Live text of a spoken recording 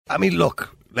I mean,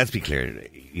 look, let's be clear.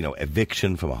 You know,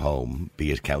 eviction from a home,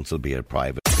 be it council, be it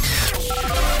private.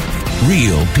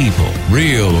 Real people,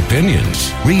 real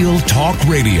opinions, real talk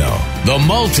radio. The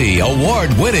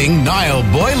multi-award-winning Niall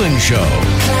Boylan Show.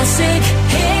 Classic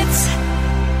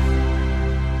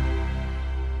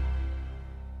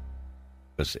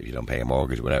hits. If you don't pay a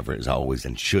mortgage or whatever, is always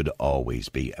and should always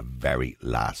be a very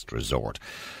last resort.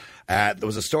 There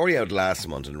was a story out last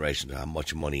month in relation to how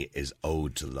much money is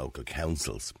owed to local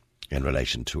councils in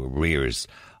relation to arrears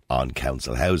on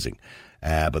council housing.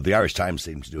 But the Irish Times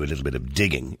seems to do a little bit of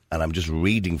digging, and I'm just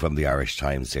reading from the Irish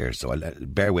Times here, so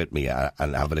bear with me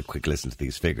and have a quick listen to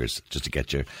these figures just to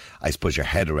get your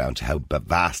head around to how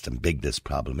vast and big this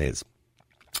problem is.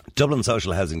 Dublin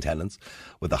social housing tenants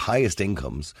with the highest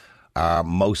incomes are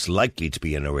most likely to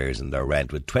be in arrears in their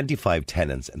rent, with 25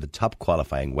 tenants in the top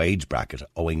qualifying wage bracket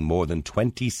owing more than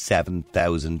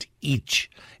 27,000 each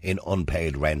in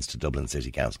unpaid rents to Dublin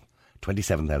City Council.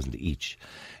 27,000 each.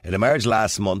 It emerged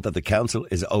last month that the council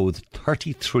is owed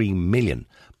 33 million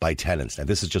by tenants. Now,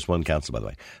 this is just one council, by the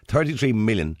way. 33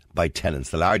 million by tenants,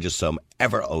 the largest sum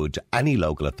ever owed to any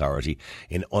local authority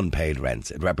in unpaid rents.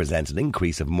 It represents an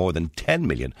increase of more than 10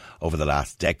 million over the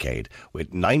last decade,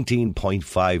 with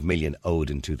 19.5 million owed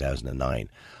in 2009.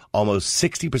 Almost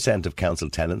 60% of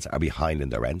council tenants are behind in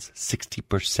their rents.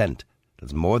 60%.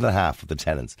 That's more than half of the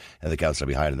tenants in the council are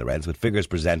behind in the rents, with figures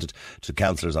presented to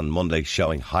councillors on Monday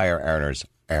showing higher earners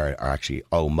are actually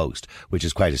owe most, which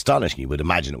is quite astonishing. You would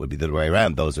imagine it would be the other way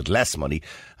around. Those with less money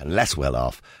and less well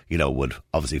off, you know, would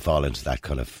obviously fall into that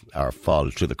kind of, or fall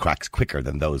through the cracks quicker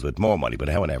than those with more money. But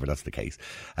however, that's the case.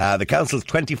 The council's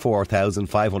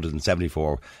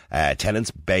 24,574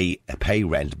 tenants pay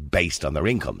rent based on their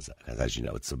incomes. As you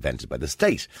know, it's subvented by the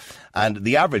state. And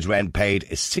the average rent paid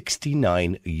is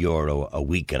 €69 a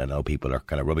week. And I know people are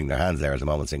kind of rubbing their hands there at the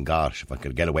moment saying, gosh, if I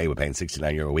could get away with paying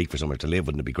 €69 a week for somewhere to live,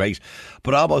 wouldn't it be great?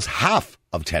 But almost half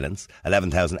of tenants,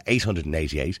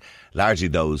 11,888, largely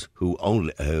those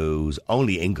whose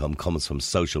only income comes from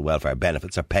social welfare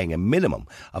benefits, are paying a minimum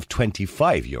of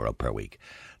 €25 per week.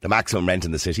 The maximum rent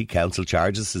in the city council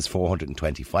charges is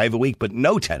 €425 a week, but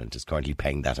no tenant is currently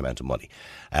paying that amount of money,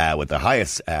 with the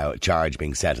highest charge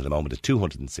being set at the moment at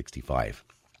 €265.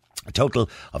 A total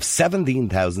of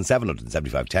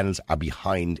 17,775 tenants are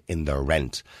behind in their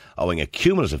rent, owing a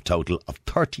cumulative total of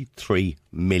 €33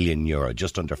 million.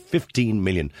 Just under 15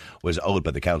 million was owed by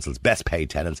the council's best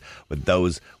paid tenants, with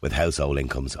those with household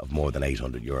incomes of more than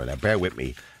 €800. Now, bear with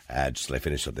me, just till I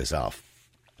finish this off.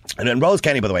 And then Rose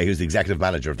Kenny, by the way, who's the executive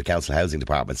manager of the council housing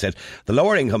department, said the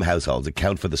lower income households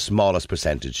account for the smallest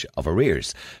percentage of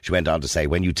arrears. She went on to say,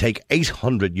 when you take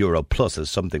 €800 plus as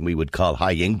something we would call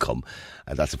high income,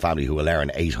 and that's a family who will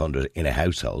earn 800 in a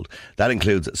household, that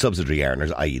includes subsidiary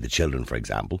earners, i.e. the children, for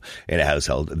example, in a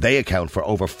household. They account for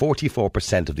over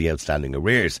 44% of the outstanding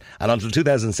arrears. And until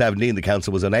 2017, the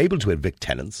council was unable to evict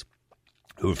tenants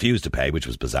who refused to pay, which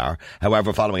was bizarre.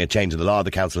 However, following a change in the law, the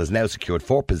council has now secured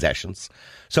 4 possessions.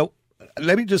 So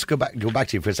let me just go back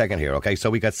to you for a second here, okay?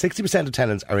 So we got 60% of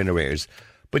tenants are in arrears,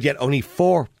 but yet only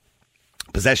 4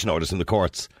 possession orders from the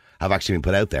courts have actually been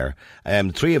put out there.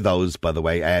 3 of those, by the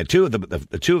way, two of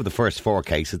the first 4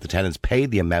 cases, the tenants paid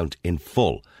the amount in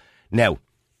full. Now,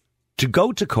 to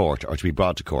go to court or to be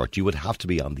brought to court, you would have to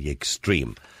be on the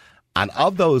extreme. And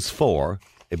of those 4,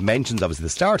 it mentions obviously the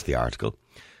start of the article,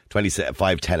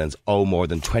 25 tenants owe more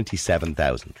than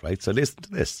 27,000, right? So listen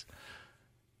to this.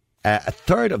 A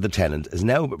third of the tenant is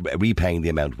now repaying the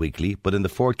amount weekly, but in the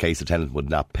 4th case, the tenant would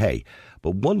not pay.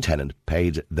 But one tenant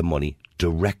paid the money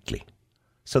directly.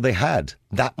 So they had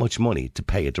that much money to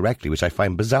pay it directly, which I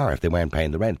find bizarre if they weren't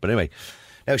paying the rent. But anyway,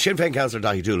 now Sinn Féin councillor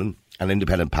Daithí Doolan and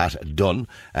independent Pat Dunn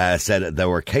said there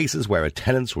were cases where a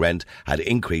tenant's rent had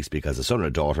increased because a son or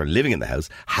a daughter living in the house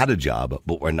had a job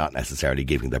but were not necessarily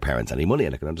giving their parents any money,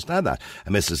 and I can understand that.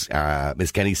 And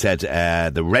Miss Kenny said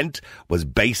the rent was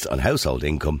based on household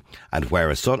income, and where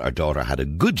a son or daughter had a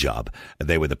good job,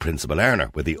 they were the principal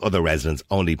earner, with the other residents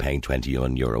only paying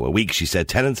 €21 a week. She said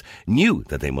tenants knew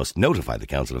that they must notify the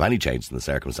council of any changes in the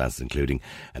circumstances, including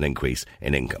an increase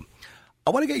in income. I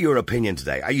want to get your opinion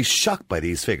today. Are you shocked by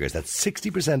these figures that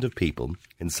 60% of people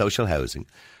in social housing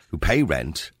who pay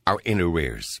rent are in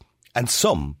arrears? And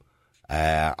some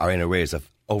are in arrears of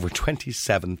over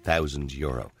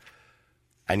 €27,000.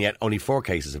 And yet only 4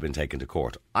 cases have been taken to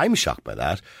court. I'm shocked by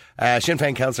that. Sinn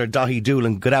Féin councillor Daithí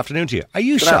Doolan, good afternoon to you. Are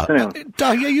you shocked? Daithí,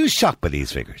 are you shocked by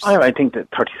these figures? I think that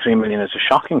 33 million is a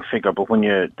shocking figure, but when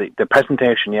the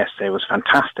presentation yesterday was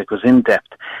fantastic, was in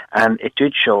depth, and it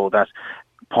did show that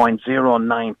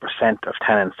 0.09% of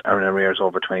tenants are in arrears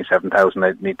over 27,000.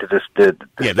 I need to just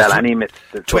dispel any myth.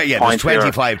 There's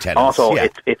 25 tenants. Also,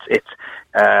 it's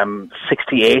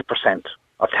 68%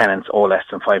 of tenants owe less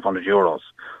than €500.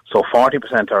 So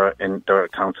 40% are in their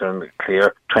accounts are in the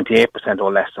clear, 28% owe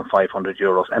less than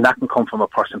 €500, and that can come from a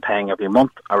person paying every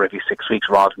month or every 6 weeks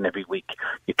rather than every week.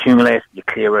 You accumulate, you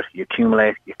clear it, you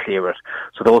accumulate, you clear it.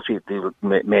 So those people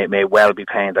may well be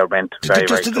paying their rent very,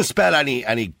 just very to dispel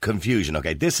any confusion,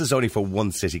 okay, this is only for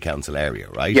one city council area,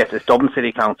 right? Yes, it's Dublin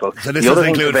City Council. So this doesn't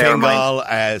include Fingal,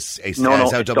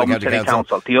 South Dublin County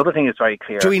Council. The other thing is very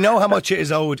clear. Do we know how much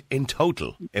is owed in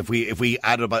total? If we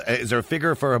add about, is there a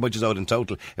figure for how much is owed in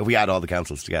total if we add all the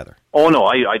councils together? Oh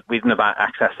no, we didn't have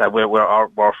access to that.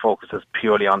 Our focus is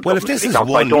purely on. Well, if this is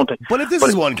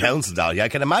one council, Dolly, I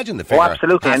can imagine the figure. Oh,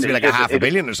 absolutely, has to be like $500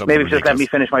 million or something. Maybe just let me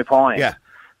finish my point. Yeah.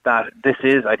 That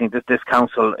I think this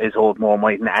council is owed more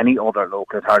money than any other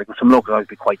local authority. Some local authorities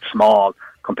be quite small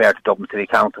compared to Dublin City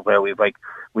Council, where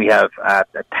we have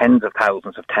tens of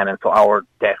thousands of tenants, so our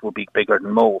debt will be bigger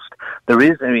than most. There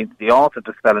is, the author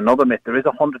to spell another myth, there is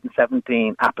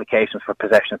 117 applications for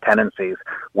possession of tenancies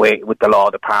with the law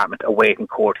department awaiting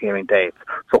court hearing dates.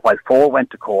 So while 4 went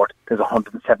to court, there's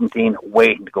 117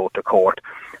 waiting to go to court.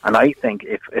 And I think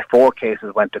if 4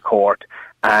 cases went to court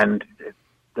and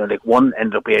one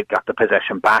ended up got the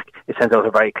possession back, it sends out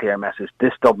a very clear message.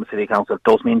 This Dublin City Council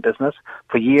does mean business.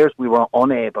 For years we were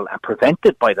unable and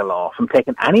prevented by the law from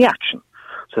taking any action.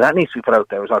 So that needs to be put out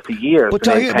there as well. For years, but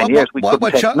 10 years, we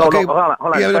couldn't take... Hold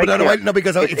on. No,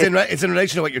 because it's in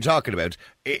relation to what you're talking about.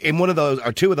 In one of those,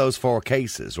 or 2 of those 4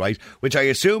 cases, right, which I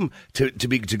assume to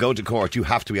go to court, you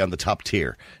have to be on the top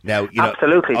tier. Now,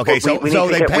 absolutely. Okay, so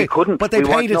they paid, but they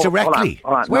paid it directly.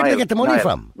 Hold on, where did they get the money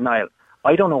from? Niall,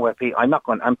 I don't know where I'm not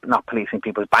policing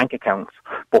people's bank accounts,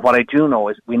 but what I do know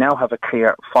is we now have a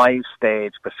clear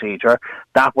 5-stage procedure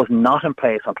that was not in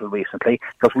place until recently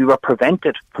because we were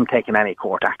prevented from taking any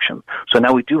court action. So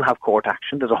now we do have court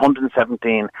action. There's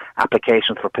 117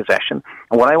 applications for possession,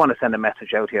 and what I want to send a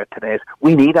message out here today is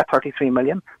we need that 33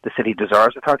 million. The city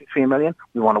deserves the 33 million.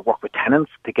 We want to work with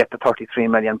tenants to get the 33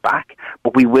 million back,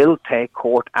 but we will take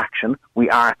court action. We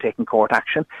are taking court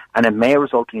action, and it may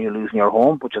result in you losing your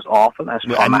home, which is awful.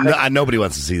 And nobody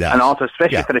wants to see that. And also,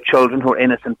 especially for the children who are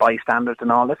innocent bystanders and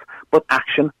all this. But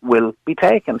action will be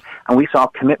taken. And we saw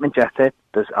commitment yesterday.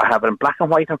 I have it in black and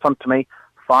white in front of me.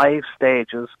 5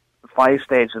 stages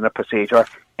in a procedure,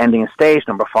 ending in stage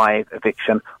number 5,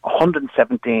 eviction.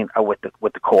 117 are with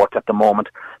the court at the moment.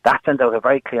 That sends out a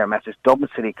very clear message. Dublin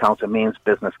City Council means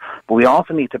business. But we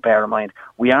also need to bear in mind,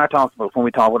 we are talking about, when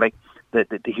we talk about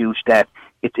the huge debt,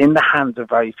 it's in the hands of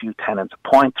very few tenants.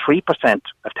 0.3%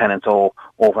 of tenants owe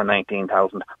over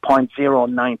 19,000.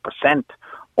 0.09%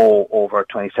 owe over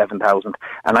 27,000.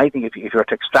 And I think if you were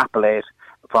to extrapolate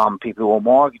from people who owe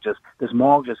mortgages, there's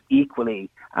mortgages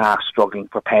equally struggling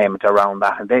for payment around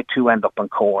that, and they too end up in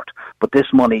court. But this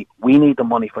money, we need the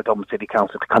money for Dublin City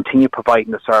Council to continue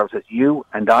providing the services you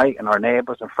and I and our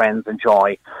neighbours and friends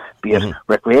enjoy, be it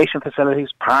recreation facilities,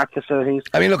 park facilities.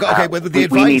 I mean, look, okay, with the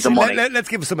advice, we need the money. Let's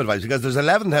give some advice, because there's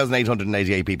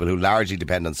 11,888 people who largely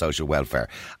depend on social welfare,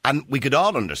 and we could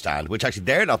all understand, which actually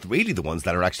they're not really the ones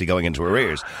that are actually going into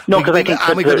arrears. No, because I think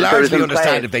we could largely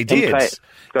understand if they did.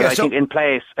 I think in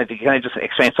place, can I just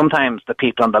explain? Sometimes the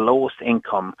people on the lowest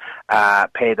income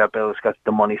pay their bills because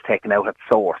the money's taken out at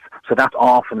source. So that's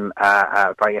often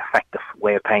a very effective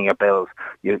way of paying your bills.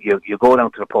 You go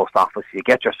down to the post office, you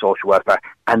get your social welfare,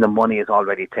 and the money is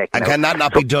already taken out. And can that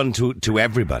not be done to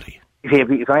everybody?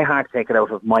 It's very hard to take it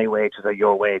out of my wages or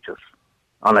your wages,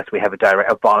 unless we have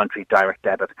a voluntary direct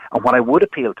debit. And what I would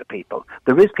appeal to people,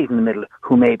 there is people in the middle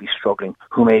who may be struggling,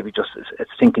 who may be just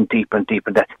sinking deeper and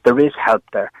deeper in debt. There is help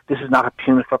there. This is not a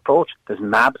punitive approach. There's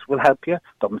MABs will help you.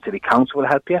 Dublin City Council will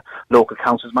help you. Local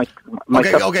councils might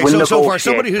Okay, so for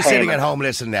somebody who's sitting at home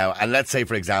listening now, and let's say,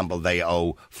 for example, they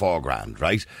owe $4,000,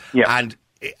 right? Yeah.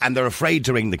 And they're afraid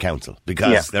to ring the council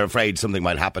because they're afraid something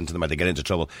might happen to them or they get into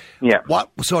trouble. Yeah. What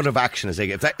sort of action is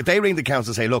they? If they ring the council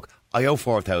and say, look, I owe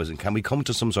 4,000, can we come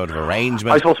to some sort of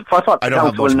arrangement? I suppose, first of all, the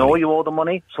council will know you owe the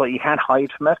money, so you can't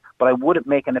hide from it. But I would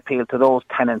make an appeal to those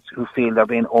tenants who feel they're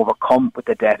being overcome with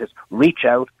the debt. Is reach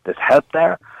out. There's help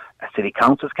there. City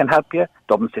councils can help you.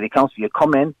 Dublin City Council, you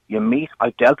come in, you meet,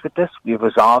 I've dealt with this, we've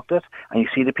resolved it, and you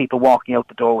see the people walking out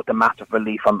the door with the massive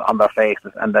relief on their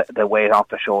faces and the weight off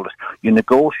their shoulders. You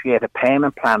negotiate a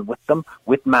payment plan with them,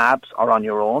 with MABs or on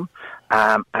your own,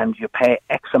 and you pay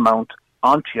X amount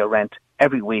onto your rent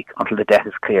every week until the debt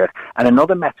is cleared. And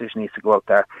another message needs to go out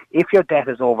there. If your debt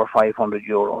is over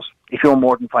 €500, if you're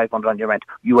more than 500 on your rent,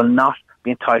 you will not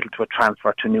be entitled to a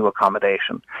transfer to new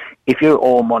accommodation. If you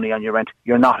owe money on your rent,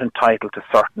 you're not entitled to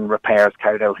certain repairs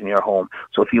carried out in your home.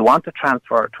 So if you want to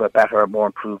transfer to a better, more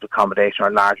improved accommodation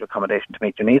or larger accommodation to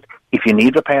meet your needs, if you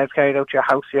need repairs carried out to your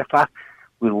house or your flat,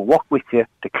 we will work with you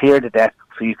to clear the debt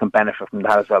so you can benefit from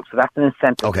that as well. So that's an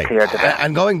incentive to clear the debt.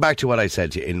 And going back to what I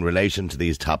said to you in relation to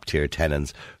these top-tier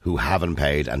tenants who haven't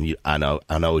paid and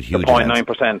owe huge amounts.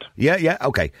 0.9%. Yeah,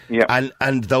 okay. Yeah.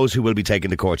 And those who will be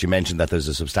taken to court, you mentioned that there's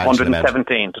a substantial amount.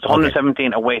 117. There's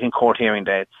 117 awaiting court hearing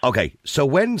dates. Okay, so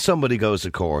when somebody goes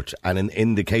to court, and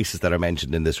in the cases that are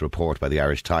mentioned in this report by the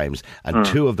Irish Times, and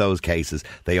two of those cases,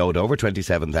 they owed over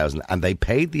 27,000 and they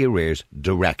paid the arrears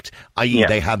direct, i.e.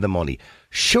 they had the money.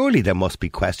 Surely there must be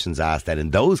questions asked then in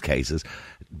those cases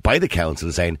by the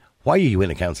council saying, why are you in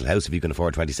a council house if you can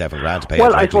afford 27 grand to pay?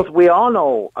 Well, I suppose we all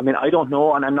know. I mean, I don't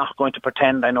know, and I'm not going to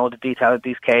pretend I know the detail of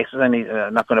these cases, and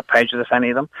I'm not going to prejudice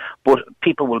any of them, but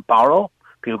people will borrow,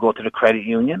 people go to the credit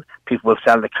union, people will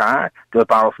sell the car, they'll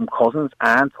borrow from cousins,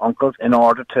 aunts, uncles in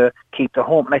order to keep their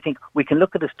home. And I think we can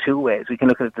look at this two ways. We can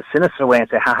look at it the sinister way and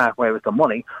say, where was the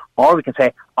money? Or we can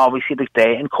say, obviously the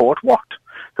day in court worked.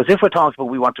 Because if we're talking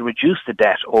about we want to reduce the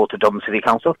debt owed to Dublin City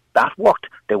Council, that worked.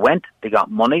 They went, they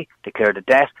got money, they cleared the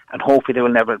debt, and hopefully they will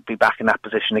never be back in that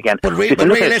position again. But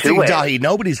realistically, Dahi,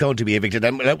 nobody's going to be evicted.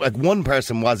 Like one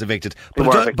person was evicted,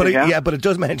 but it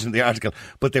does mention in the article,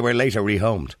 but they were later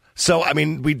rehomed. So, I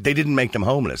mean, they didn't make them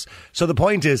homeless. So the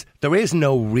point is, there is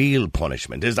no real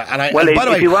punishment, is there? And by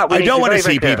the way, I don't want to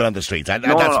see people on the streets. You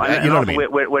know what I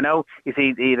mean? We're now, you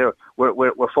see, either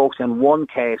we're focusing on one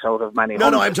case out of many.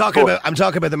 No, I'm talking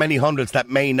about the many hundreds that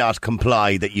may not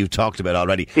comply that you've talked about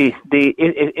already. See,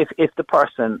 if the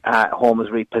person home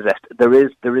is repossessed, there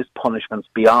is punishments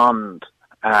beyond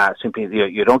simply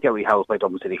you don't get rehoused by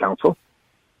Dublin City Council.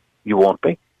 You won't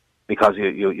be. Because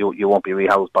you won't be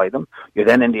rehoused by them. You're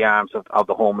then in the arms of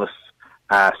the homeless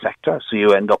sector, so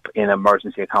you end up in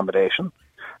emergency accommodation,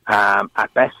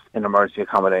 at best in emergency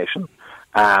accommodation.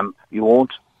 You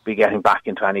won't be getting back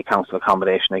into any council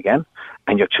accommodation again,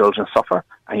 and your children suffer,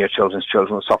 and your children's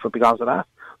children will suffer because of that.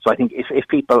 So I think if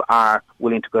people are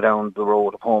willing to go down the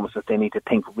road of homelessness, they need to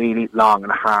think really long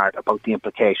and hard about the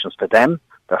implications for them,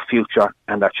 their future,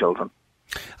 and their children.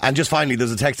 And just finally,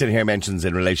 there's a text in here mentions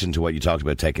in relation to what you talked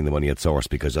about taking the money at source,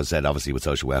 because I said obviously with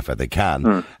social welfare they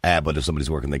can, but if somebody's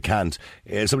working they can't.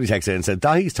 Somebody texted in and said,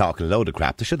 Dahi's talking a load of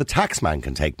crap. The tax man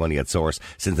can take money at source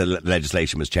since the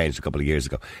legislation was changed a couple of years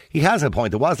ago. He has a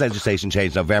point. There was legislation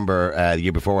changed November the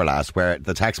year before last where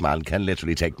the tax man can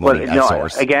literally take money at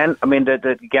source. Again, I mean,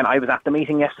 again, I was at the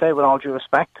meeting yesterday with all due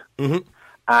respect, and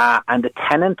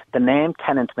the named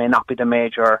tenant may not be the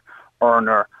major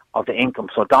earner of the income.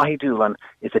 So Dahi Doolan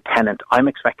is a tenant. I'm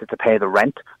expected to pay the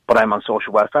rent, but I'm on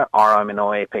social welfare or I'm in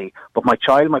OAP. But my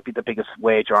child might be the biggest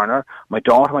wage earner. My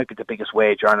daughter might be the biggest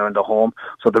wage earner in the home.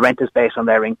 So the rent is based on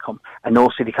their income. And no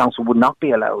city council would not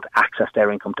be allowed access their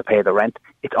income to pay the rent.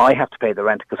 I have to pay the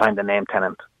rent because I'm the named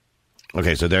tenant.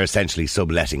 Okay, so they're essentially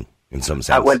subletting in some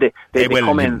sense. Well, they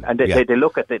come in and they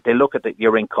look at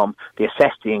your income, they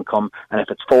assess the income, and if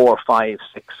it's 4, 5,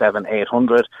 6, 7,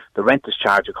 800, the rent is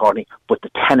charged accordingly. But the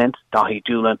tenant, Dahi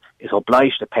Doolan, is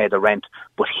obliged to pay the rent,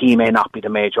 but he may not be the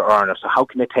major earner. So how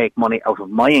can they take money out of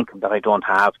my income that I don't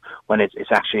have when it's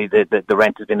actually the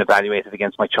rent has been evaluated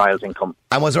against my child's income?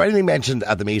 And was there anything mentioned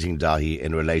at the meeting, Dahi,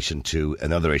 in relation to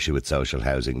another issue with social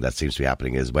housing that seems to be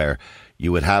happening, is where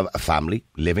you would have a family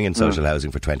living in social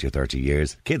housing for 20 or 30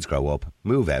 years. Kids grow up,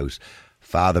 move out.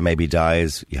 Father maybe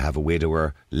dies. You have a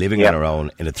widower living on her own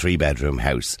in a 3-bedroom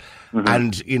house.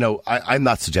 And, you know, I'm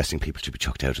not suggesting people should be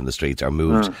chucked out on the streets or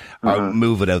moved or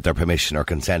move without their permission or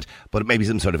consent, but maybe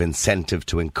some sort of incentive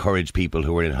to encourage people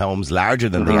who are in homes larger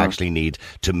than they actually need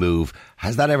to move.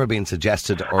 Has that ever been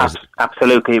suggested? Or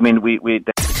Absolutely. I mean, we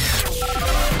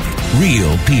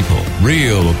Real people,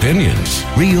 real opinions,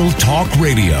 real talk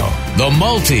radio. The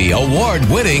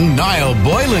multi-award-winning Niall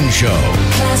Boylan Show.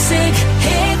 Classic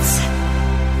hits.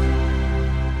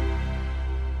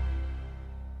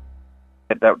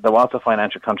 There was a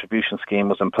financial contribution scheme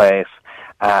was in place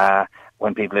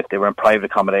when people, if they were in private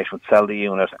accommodation, would sell the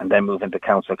unit and then move into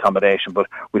council accommodation. But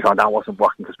we found that wasn't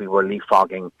working because we were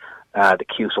leapfrogging the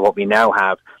queue. So what we now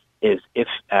have is if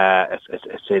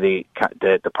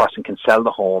the person can sell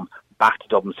the home back to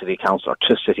Dublin City Council or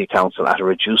to City Council at a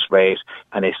reduced rate,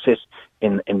 and they sit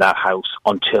in that house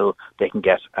until they can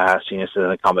get senior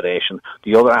citizen accommodation.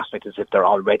 The other aspect is if they're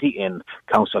already in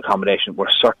council accommodation, we're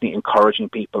certainly encouraging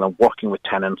people and working with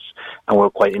tenants, and we're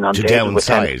quite inundated with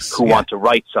tenants who want to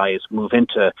right size, move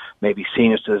into maybe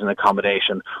senior citizen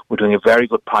accommodation. We're doing a very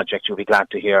good project, you'll be glad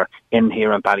to hear,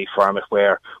 here in Ballyfermot,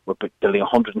 where we're building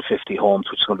 150 homes,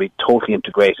 which is going to be totally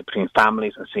integrated between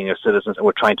families and senior citizens, and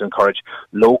we're trying to encourage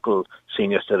local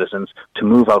senior citizens to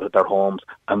move out of their homes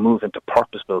and move into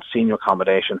purpose-built senior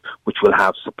accommodation, which will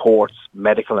have supports,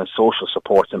 medical and social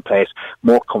supports in place,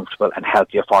 more comfortable and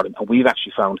healthier for them. And we've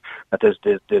actually found that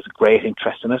there's great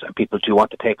interest in it, and people do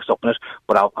want to take us up on it.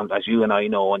 But as you and I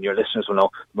know, and your listeners will know,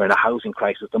 we're in a housing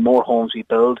crisis. The more homes we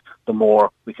build, the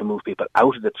more we can move people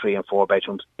out of the 3 and 4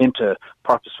 bedrooms into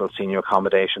purposeful senior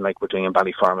accommodation like we're doing in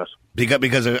Ballyfermot.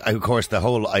 Because of course, the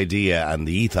whole idea and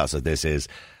the ethos of this is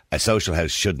a social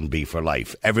house shouldn't be for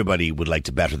life. Everybody would like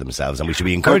to better themselves, and we should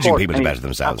be encouraging people to better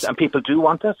themselves. And people do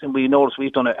want this, and we notice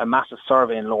we've done a massive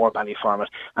survey in Lower Ballyfermot,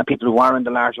 and people who are in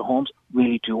the larger homes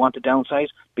really do want to downsize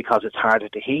because it's harder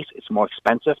to heat, it's more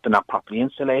expensive, they're not properly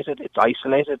insulated, it's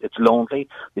isolated, it's lonely.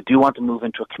 They do want to move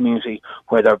into a community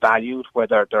where they're valued, where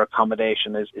their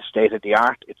accommodation is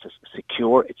state-of-the-art, it's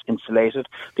secure, it's insulated.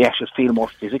 They actually feel more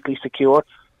physically secure.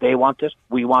 They want it,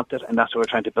 we want it, and that's why we're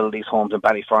trying to build these homes in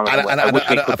Ballyfermot. I wish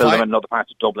we could build them in other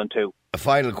parts of Dublin too. A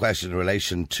final question in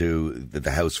relation to the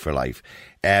house for life.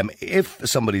 If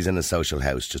somebody's in a social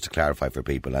house, just to clarify for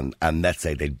people, and let's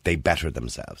say they better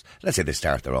themselves, let's say they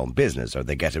start their own business or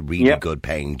they get a really good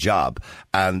paying job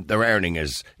and their earning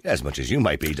is as much as you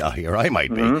might be, Dahi, or I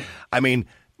might be. I mean,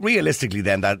 realistically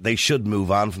then, that they should move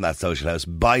on from that social house,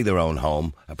 buy their own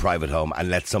home, a private home, and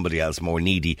let somebody else more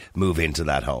needy move into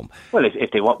that home. Well, if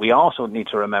they want, we also need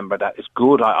to remember that it's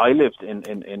good. I lived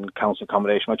in council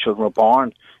accommodation. My children were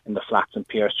born in the flats in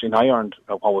Pierre Street, and I earned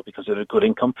always because of a good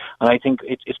income. And I think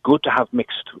it's good to have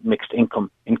mixed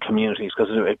income in communities,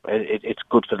 because it's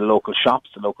good for the local shops,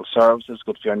 the local services,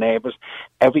 good for your neighbours.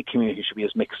 Every community should be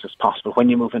as mixed as possible. When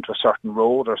you move into a certain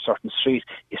road or a certain street,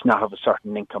 it's not of a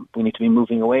certain income. We need to be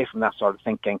moving away from that sort of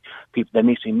thinking. There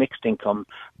needs to be mixed income.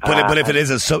 But if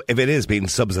it is being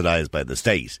subsidised by the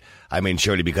state, I mean,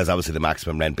 surely, because obviously the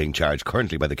maximum rent being charged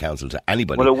currently by the council to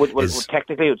anybody. Well,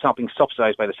 technically it's not being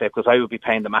subsidised by the state, because I would be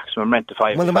paying the maximum rent if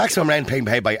I. Well, the maximum rent being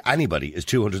paid by anybody is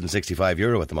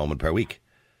 €265 at the moment per week.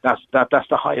 That's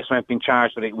the highest rent being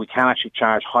charged, but we can actually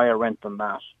charge higher rent than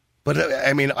that. But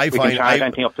I mean, I find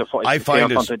anything up to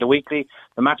the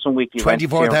maximum weekly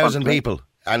 24,000 people.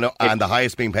 And the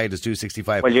highest being paid is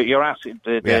 €265. Well, you're asking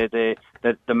the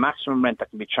maximum rent that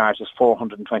can be charged is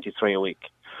 $423 a week.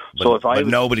 But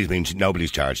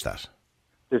nobody's charged that.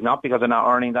 There's not, because they're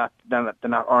not earning that. They're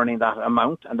not earning that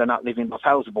amount, and they're not living in those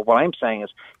houses. But what I'm saying is,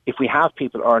 if we have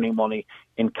people earning money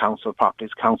in council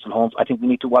properties, council homes, I think we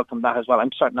need to welcome that as well.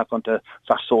 I'm certainly not going to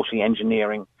start socially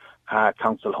engineering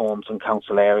council homes and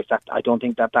council areas. I don't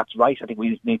think that's right. I think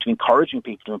we need to be encouraging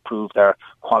people to improve their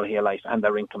quality of life and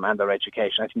their income and their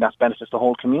education. I think that benefits the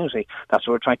whole community. That's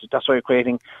what we're trying to. That's why we're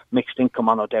creating mixed income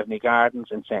on O'Devney Gardens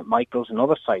in St Michael's and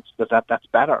other sites, because that's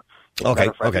better. It's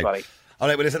better for everybody. All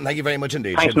right, well, listen, thank you very much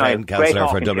indeed. Thanks, Niall. Councillor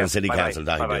for Dublin City Council,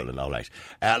 Dahi Doolan. All right.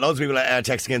 Loads of people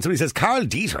texting in. Somebody says, Carl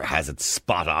Dieter has it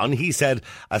spot on. He said,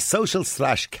 a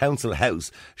social/council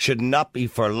house should not be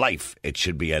for life. It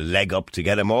should be a leg up to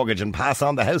get a mortgage and pass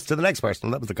on the house to the next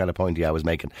person. That was the kind of point I was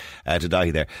making to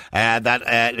Dahi there. That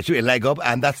it should be a leg up,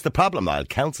 and that's the problem, Niall.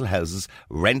 Council houses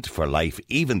rent for life,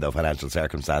 even though financial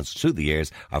circumstances through the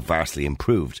years are vastly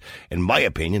improved. In my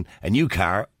opinion, a new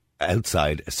car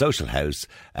outside a social house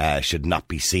should not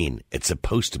be seen. It's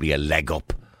supposed to be a leg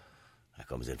up. That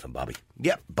comes in from Bobby.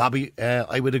 Yeah, Bobby,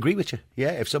 I would agree with you.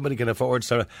 Yeah, if somebody can afford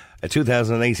a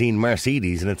 2018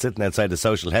 Mercedes and it's sitting outside a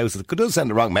social house, it does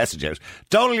send the wrong message out.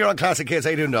 Donal, you're on Classic Kids.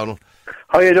 How you doing, Donal?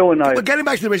 How you doing, Niall? But getting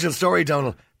back to the original story,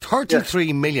 Donal,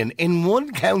 33 million in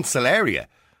one council area.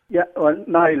 Yeah, well,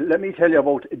 Niall, let me tell you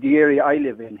about the area I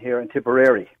live in here in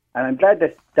Tipperary. And I'm glad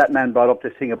that man brought up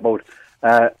this thing about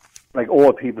like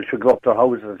old people should go up their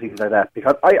houses and things like that,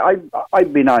 because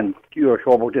I've been on your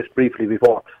show about this briefly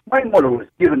before. My mother was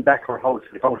giving back her house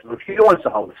to the council. She owns the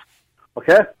house,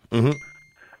 okay? Mm-hmm.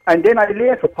 And then I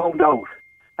later found out,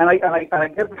 and I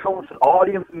gave the council all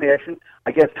the information.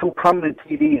 I gave two prominent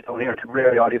TDs down here to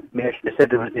Tipperary all the information. They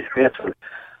said it was disgraceful.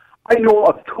 I know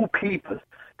of two people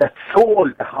that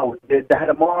sold the house. They had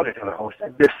a mortgage on the house,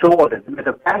 and they sold it, made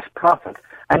a vast profit,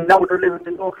 and now they're living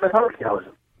in local authority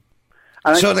housing.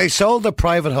 So they sold the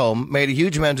private home, made a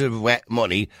huge amount of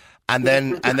money, and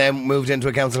then moved into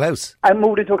a council house. I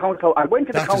moved into a council house. I went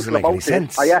to the council about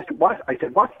this. I asked I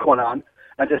said, what's going on?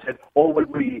 And they said, oh, well,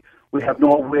 we have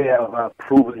no way of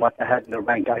proving what they had in their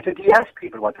bank. I said, do you ask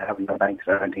people what they have in their banks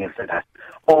or anything else like that?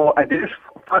 Oh, and they just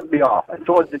fucked me off. And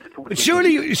so but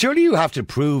surely you have to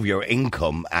prove your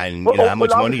income and how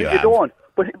much money you have. Don't.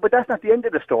 But that's not the end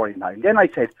of the story now. Then I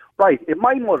said, right, if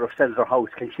my mother sells her house,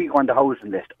 can she go on the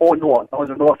housing list? Oh, no,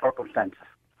 under no circumstances.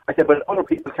 I said, but other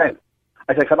people can.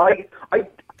 I said,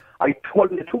 I told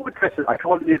them the two addresses. I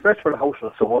told them the address where the house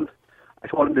was sold. I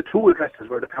told them the two addresses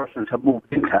where the persons have moved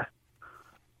into.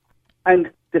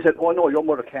 And they said, oh, no, your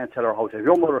mother can't sell her house. If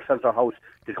your mother sells her house,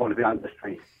 it's going to be on the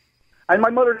street. And my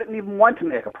mother didn't even want to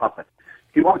make a profit.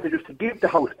 She wanted just to give the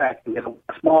house back and get a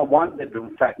small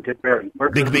one-bedroom flat in Tipperary.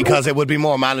 Because it would be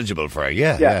more manageable for her,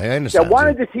 yeah, I understand. Yeah, one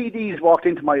of the TDs walked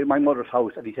into my mother's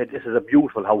house and he said, this is a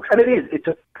beautiful house. And it is. It's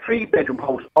a 3-bedroom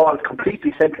house, all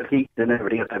completely central heated and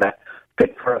everything else like that.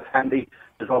 Fit for a family.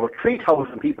 There's over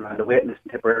 3,000 people on the waiting list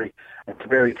in Tipperary, and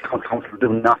Tipperary Council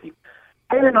doing nothing.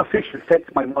 And an official said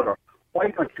to my mother, why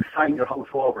don't you sign your house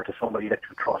over to somebody that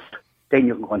you trust? Then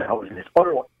you can go on the housing list.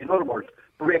 In other words,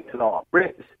 break the law.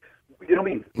 Break this. You know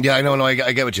what I mean? Yeah, I know. No, I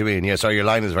get what you mean. Yeah, sorry, your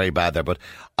line is very bad there. But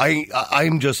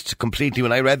I'm just completely,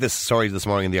 when I read this story this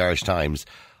morning in the Irish Times,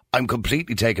 I'm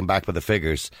completely taken back by the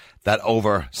figures that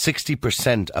over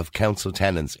 60% of council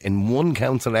tenants in one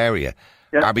council area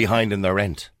are behind in their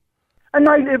rent. And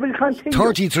now it will continue.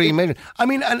 33 million. I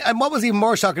mean, and what was even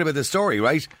more shocking about this story,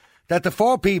 right? That the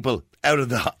 4 people out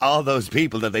of all those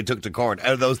people that they took to court,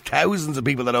 out of those thousands of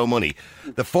people that owe money,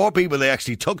 the 4 people they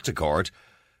actually took to court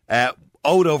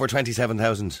owed over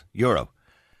 €27,000.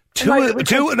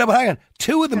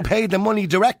 Two of them paid the money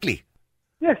directly.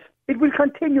 Yes, it will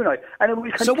continue now. And it will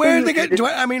continue. So where are they getting?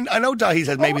 I mean, I know Dahi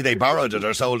said maybe they borrowed it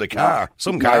or sold a car,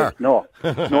 some car. No.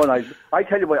 I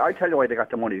tell you why they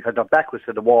got the money, because their back was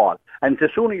to the wall. And the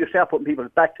sooner you start putting people's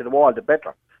back to the wall, the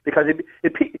better. Because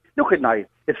look at Niall,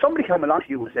 if somebody came along to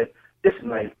you and said, listen,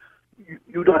 Niall,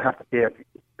 you don't have to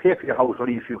pay for your house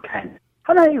only if you can.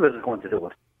 How many of us are going to do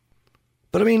it?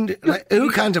 But I mean, who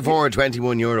can't afford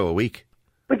 €21 a week?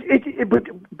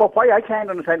 But why I can't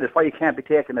understand is why you can't be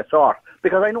taken a sort.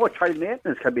 Because I know child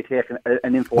maintenance can be taken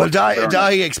an info. Well,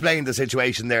 Dahi explained the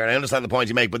situation there, and I understand the point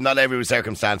you make, but not every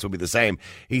circumstance will be the same.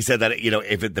 He said that,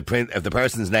 if the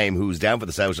person's name who's down for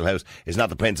the social house is not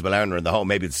the principal owner in the home,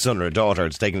 maybe it's a son or a daughter,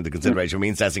 it's taken into consideration for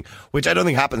means testing, which I don't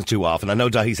think happens too often. I know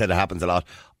Dahi said it happens a lot.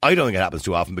 I don't think it happens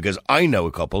too often, because I know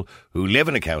a couple who live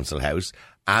in a council house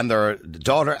and their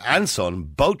daughter and son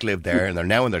both live there and they're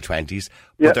now in their 20s,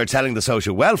 but they're telling the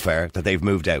social welfare that they've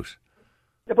moved out.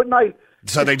 Yeah, but now,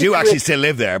 so they do actually still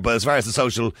live there, but as far as the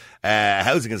social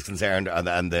housing is concerned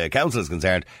and the council is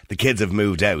concerned, the kids have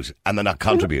moved out and they're not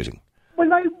contributing. Well,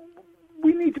 now,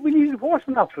 we need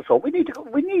enforcement officers. So we need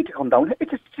to come down.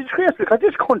 It's disgraceful, because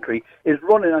this country is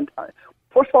running on.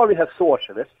 First of all, we have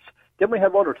socialists. Then we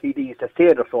have other TDs that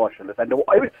say they're socialists, and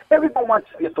everyone wants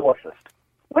to be a socialist.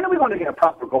 When are we going to get a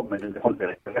proper government in the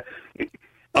country?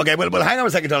 Okay, well, hang on a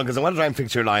second, Donald, because I want to try and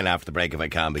fix your line after the break if I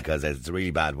can, because it's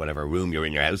really bad whatever room you're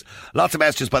in your house. Lots of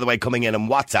messages, by the way, coming in on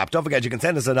WhatsApp. Don't forget, you can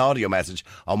send us an audio message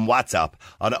on WhatsApp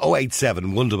on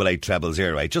 087 188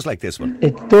 0008, just like this one.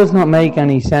 It does not make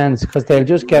any sense, because they'll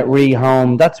just get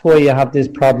rehomed. That's why you have this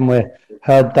problem with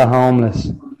help the homeless.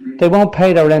 They won't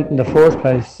pay their rent in the first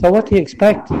place. So what do you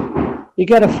expect? You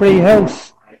get a free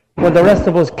house. Well, the rest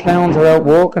of us clowns are out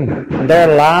walking and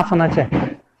they're laughing at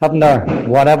you, having their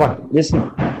whatever.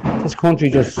 Listen, this country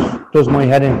just does my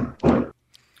head in.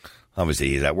 Obviously,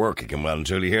 he's at work. You can well and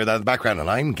truly hear that in the background. And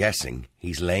I'm guessing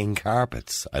he's laying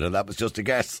carpets. I know that was just a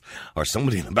guess. Or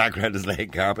somebody in the background is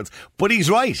laying carpets. But he's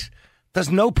right. There's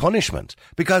no punishment.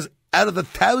 Because out of the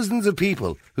thousands of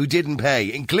people who didn't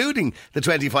pay, including the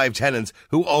 25 tenants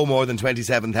who owe more than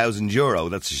 €27,000,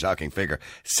 that's a shocking figure,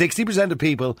 60% of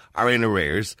people are in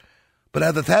arrears. But out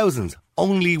of the thousands,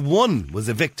 only one was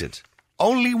evicted.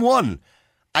 Only one.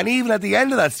 And even at the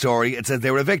end of that story, it says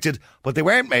they were evicted, but they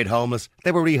weren't made homeless,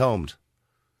 they were rehomed.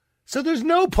 So there's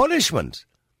no punishment.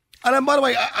 And by the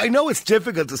way, I know it's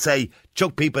difficult to say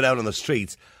chuck people out on the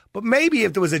streets, but maybe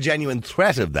if there was a genuine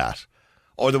threat of that,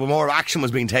 or there were more action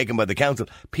was being taken by the council,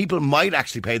 people might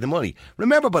actually pay the money.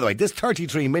 Remember, by the way, this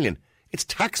 33 million, it's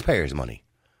taxpayers' money.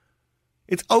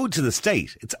 It's owed to the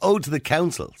state. It's owed to the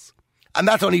councils. And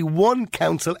that's only one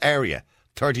council area,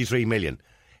 33 million.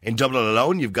 In Dublin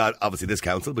alone, you've got, obviously, this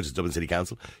council, which is Dublin City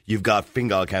Council. You've got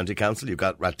Fingal County Council. You've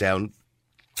got Rathdown,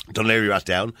 Dunleary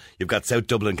Rathdown. You've got South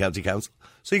Dublin County Council.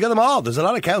 So you got them all. There's a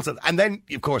lot of councils. And then,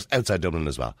 of course, outside Dublin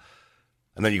as well.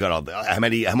 And then you got all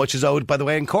how much is owed, by the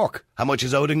way, in Cork? How much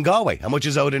is owed in Galway? How much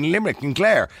is owed in Limerick, in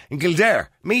Clare, in Kildare,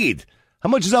 Meath? How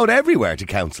much is owed everywhere to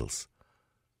councils?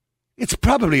 It's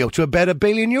probably up to about €1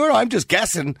 billion. I'm just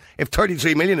guessing if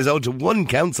 33 million is owed to one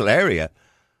council area.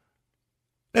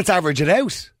 Let's average it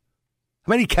out.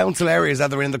 How many council areas are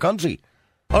there in the country?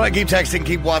 All right, keep texting,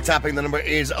 keep WhatsApping. The number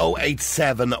is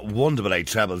 087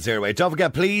 188 0008. Don't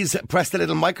forget, please press the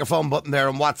little microphone button there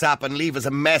on WhatsApp and leave us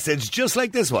a message just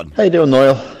like this one. How you doing,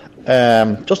 Niall?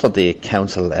 Just on the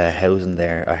council housing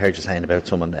there, I heard you saying about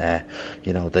someone, that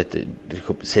they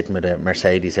could be sitting with a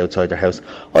Mercedes outside their house.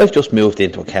 I've just moved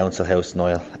into a council house,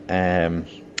 Niall.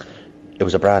 It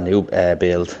was a brand new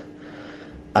build,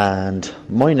 and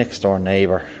my next door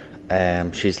neighbour,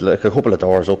 she's like a couple of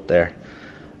doors up there.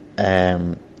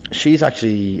 She's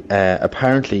actually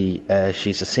apparently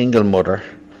she's a single mother.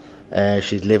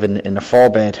 She's living in a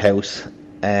 4-bed house.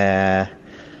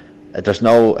 There's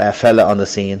no fella on the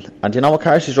scene, and do you know what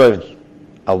car she's driving?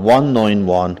 A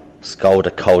 191 Skoda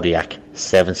Kodiaq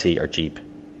 7-seater Jeep.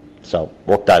 So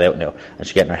work that out now, and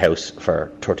she's getting her house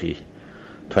for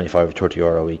 25 or 30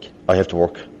 euro a week. I have to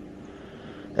work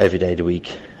every day of the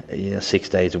week, 6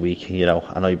 days a week,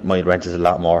 and my rent is a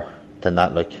lot more than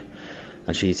that, like.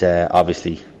 And she's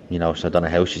obviously, so I don't know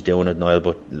how she's doing it, Niall,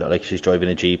 but like she's driving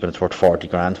a Jeep and it's worth 40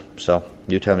 grand. So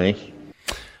you tell me.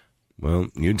 Well,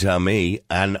 you tell me.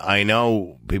 And I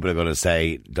know people are going to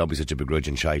say, don't be such a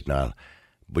begrudging shite, Niall.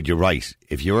 But you're right.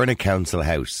 If you're in a council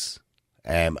house,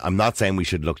 I'm not saying we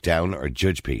should look down or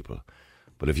judge people.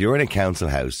 But if you're in a council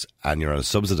house and you're on a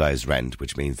subsidised rent,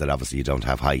 which means that obviously you don't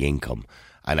have high income,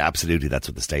 and absolutely that's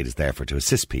what the state is there for, to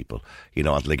assist people,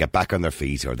 until they get back on their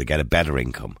feet or they get a better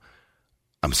income.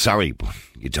 I'm sorry, but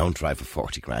you don't drive a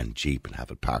 40 grand Jeep and have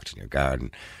it parked in your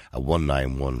garden. A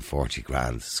 191 40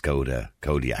 grand Skoda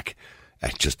Kodiaq.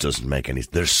 It just doesn't make any...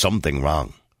 There's something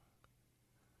wrong.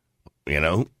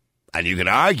 And you can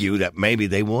argue that maybe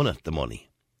they won it, the money.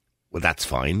 Well, that's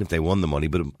fine if they won the money,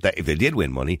 but if they did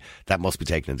win money, that must be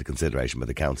taken into consideration by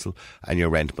the council, and your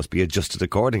rent must be adjusted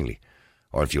accordingly.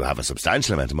 Or if you have a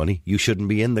substantial amount of money, you shouldn't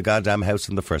be in the goddamn house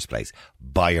in the first place.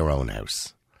 Buy your own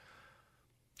house.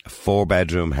 A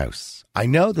 4-bedroom house. I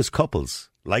know there's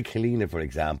couples, like Helena, for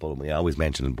example, and we always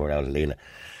mention and pour out Helena,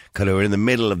 kind of are in the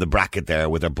middle of the bracket there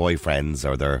with their boyfriends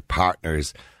or their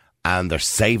partners, and they're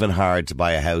saving hard to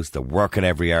buy a house, they're working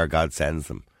every hour God sends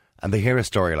them, and they hear a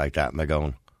story like that and they're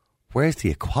going, where's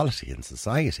the equality in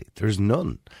society? There's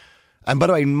none. And by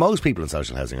the way, most people in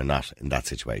social housing are not in that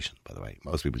situation, by the way.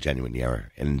 Most people genuinely are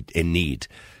in need.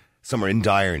 Some are in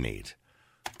dire need.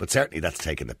 But certainly that's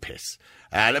taking the piss.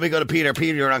 Let me go to Peter.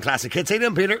 Peter, you're on Classic Hits. How you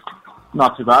doing, Peter?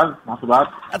 Not too bad.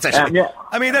 That's actually... yeah.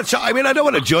 I mean, I don't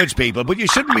want to judge people, but you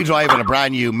shouldn't be driving a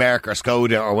brand new Merc or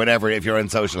Skoda or whatever if you're in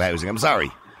social housing. I'm sorry.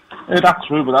 That's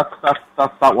true, but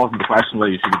that wasn't the question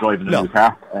whether you should be driving a new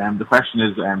car. The question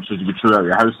is, should you be through out of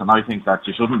your house? And I think that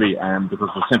you shouldn't be, because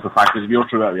the simple fact is, if you're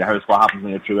through out of your house, what happens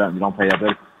when you're through out and you don't pay your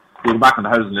bill? You go back on the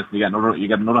housing list and you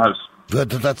get another house.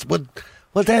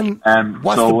 Well then,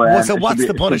 what's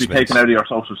the punishment? It should be taken out of your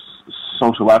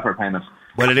social welfare payments.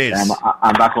 Well, it is, and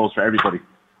that goes for everybody.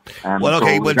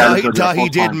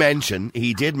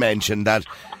 He did mention that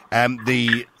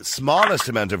the smallest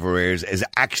amount of arrears is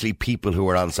actually people who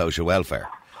are on social welfare.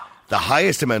 The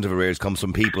highest amount of arrears comes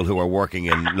from people who are working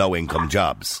in low-income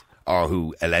jobs or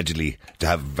who allegedly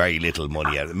have very little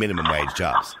money at minimum wage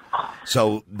jobs.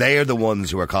 So they are the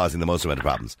ones who are causing the most amount of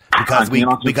problems because they.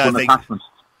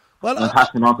 Well,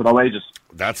 attachment onto their wages.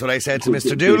 That's what I said to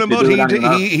Mr. Doolan, but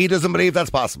he doesn't believe that's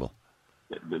possible.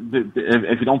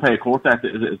 If you don't pay a court debt,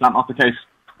 is that not the case?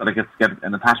 That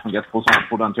an attachment gets put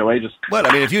onto your wages? Well,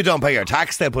 I mean, if you don't pay your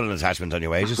tax, they put an attachment on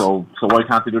your wages. So why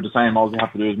can't they do the same? All you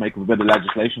have to do is make up a bit of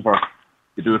legislation for it.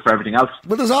 You do it for everything else.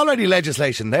 Well, there's already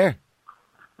legislation there.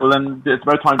 Well, then it's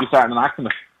about time to start enacting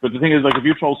it. But the thing is, if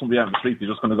you throw somebody out in the street, they're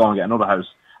just going to go and get another house,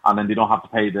 and then they don't have to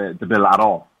pay the bill at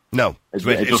all. No, it's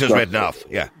just written off,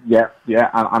 yeah. Yeah,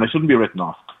 and it shouldn't be written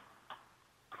off.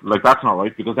 That's not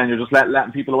right, because then you're just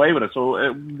letting people away with it.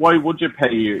 So why would you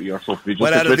pay your stuff?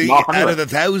 Out of the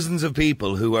thousands of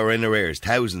people who are in arrears,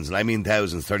 thousands, and I mean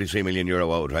thousands, 33 million euro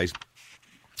owed, right?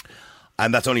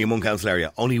 And that's only in one council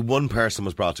area. Only one person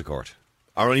was brought to court.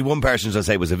 Or only one person, as I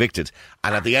say, was evicted.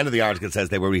 And at the end of the article it says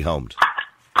they were rehomed.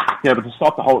 Yeah, but to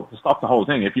stop the whole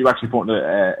thing, if you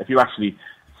actually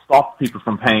stop people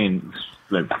from paying...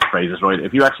 phrases right.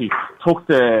 If you actually took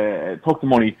the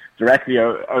money directly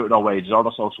out of their wages or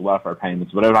the social welfare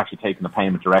payments without actually taking the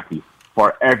payment directly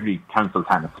for every council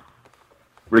tenant,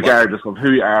 regardless of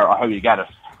who you are or how you get it,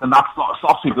 then that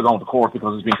stops people going to court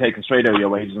because it's been taken straight out of your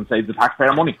wages and saves the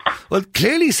taxpayer money. Well,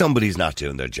 clearly somebody's not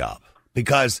doing their job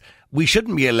because we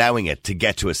shouldn't be allowing it to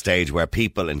get to a stage where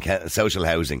people in social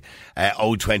housing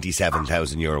owe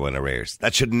 €27,000 in arrears.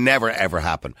 That should never, ever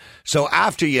happen. So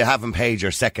after you haven't paid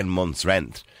your second month's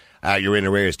rent, you're in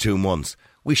arrears 2 months,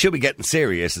 we should be getting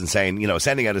serious and saying,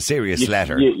 sending out a serious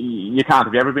letter. You can't.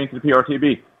 Have you ever been to the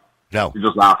PRTB? No. You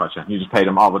just laugh at you. You just pay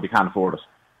them all, but they can't afford it.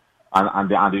 And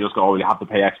they just go, you have to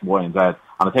pay X, Y, and Z.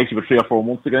 And it takes you about 3 or 4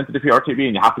 months to get into the PRTB,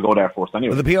 and you have to go there first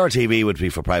anyway. Well, the PRTB would be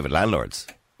for private landlords.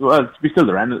 Well, it'd be still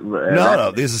the rent.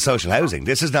 No, this is social housing.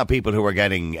 This is not people who are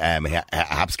getting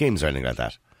HAP schemes or anything like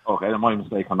that. Okay, then my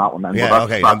mistake on that one then. Yeah,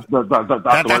 okay.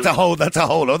 That's a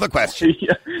whole other question.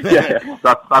 yeah,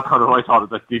 that's kind of what I thought.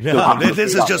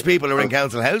 This is just people who are in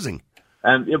council housing.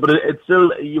 But it's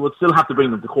still, you would still have to bring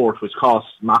them to court, which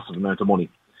costs massive amount of money.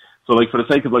 So, like, for the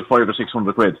sake of like 500 or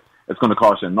 600 quid, it's going to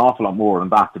cost you an awful lot more than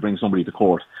that to bring somebody to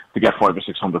court to get 500 or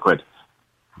 600 quid.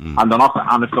 And they're not.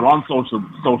 And if they're on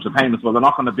social payments, well, they're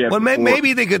not going to be able. Well, to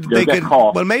maybe they could.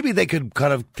 Well, maybe they could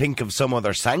kind of think of some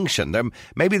other sanction.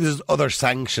 Maybe there's other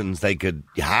sanctions they could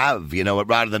have.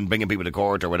 Rather than bringing people to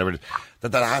court or whatever,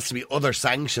 that there has to be other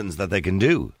sanctions that they can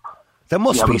do. There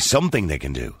must be something they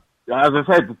can do. As I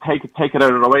said, take it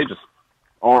out of their wages,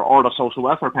 or the social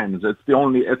welfare payments. It's the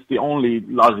only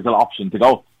logical option to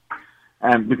go.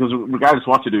 Because regardless of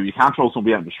what you do, you can't throw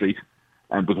somebody out in the street.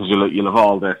 Because you'll have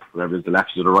all the, whatever it is, the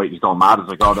lefties or the righties going mad as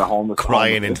they go, they're homeless.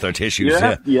 Crying into their tissues,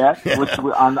 yeah.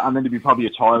 And then there'd be probably a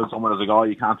child somewhere as they go,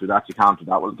 you can't do that.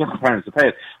 Well, get the parents to pay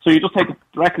it. So you just take it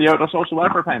directly out of their social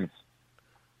welfare payments.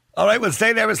 All right, well,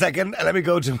 stay there a second and let me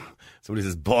go to... Somebody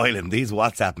says, boiling, these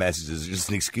WhatsApp messages are just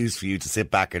an excuse for you to sit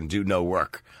back and do no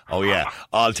work. Oh, yeah,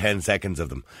 all 10 seconds of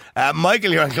them.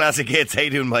 Michael, you're on Classic Hits. How you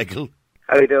doing, Michael?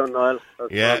 How you doing, Niall?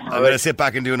 Yeah, I'm going to sit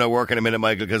back and do no work in a minute,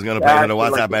 Michael, because I'm going to play another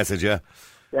WhatsApp message, yeah?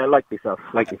 Yeah, like myself.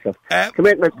 Come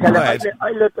here, I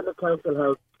lived in a council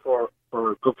house for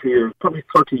a good few years, probably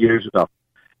 30 years ago.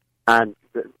 And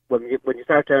when you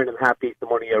start earning happy, the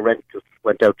money you rent just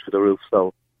went out through the roof.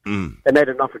 So they made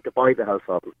an offer to buy the house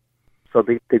off them. So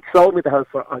they sold me the house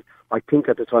for, I think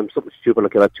at the time, something stupid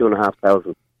like about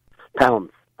 £2,500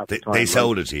 at the time. They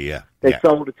sold it to you, yeah. They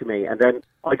sold it to me, and then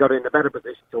I got in a better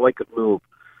position so I could move.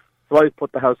 So I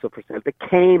put the house up for sale. They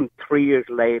came 3 years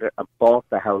later and bought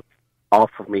the house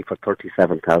off of me for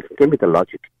 $37,000. Give me the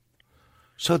logic.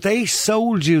 So they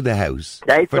sold you the house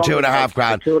for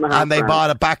 $2,500, and they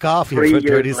bought it back off you for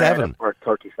 37. For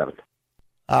 37.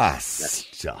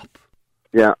 Stop.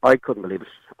 Yeah, I couldn't believe it.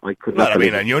 I could not.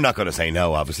 Well, and you're not going to say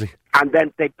no, obviously. And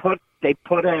then they put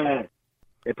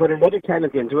another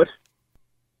tenant into it,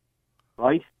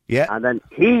 right? Yeah. And then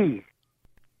he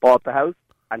bought the house,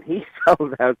 and he sold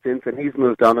the house since, and he's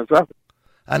moved on as well.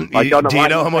 And do you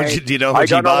know how much he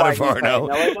bought it for? No.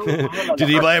 Did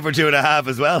he buy it for 2.5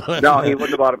 as well? No, he wouldn't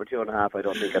have bought it for 2.5. I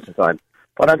don't think at the time.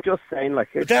 But I'm just saying, like,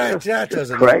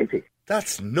 it's crazy.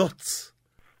 That's nuts.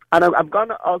 And I'm going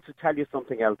to also tell you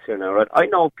something else here now, right? I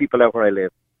know people out where I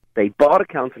live. They bought a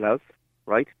council house,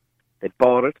 right? They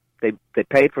bought it. They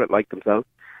paid for it like themselves.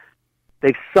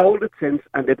 They've sold it since,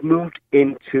 and they've moved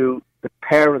into the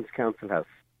parents' council house,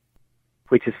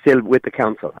 which is still with the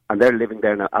council, and they're living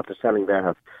there now after selling their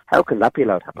house. How can that be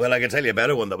allowed to happen? Well, I can tell you a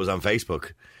better one that was on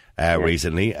Facebook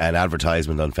recently, an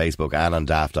advertisement on Facebook and on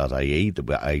daft.ie.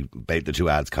 The two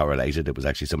ads correlated. It was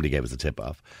actually somebody gave us a tip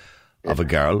off of a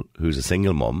girl who's a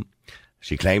single mum.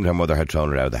 She claimed her mother had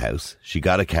thrown her out of the house. She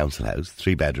got a council house,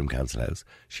 3-bedroom council house.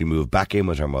 She moved back in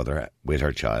with her mother, with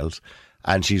her child,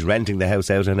 and she's renting the house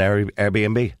out on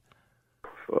Airbnb.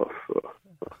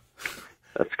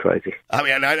 That's crazy. I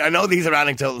mean, I know these are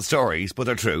anecdotal stories, but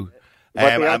they're true.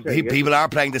 People are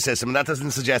playing the system, and that doesn't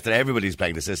suggest that everybody's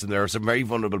playing the system. There are some very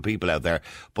vulnerable people out there.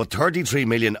 But 33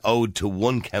 million owed to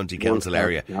one county council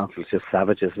area. It's just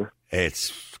savage, isn't it?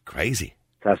 It's crazy.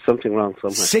 There's something wrong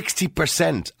somewhere.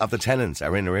 60% of the tenants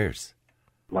are in arrears.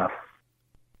 Wow.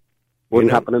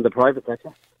 Wouldn't happen in the private sector.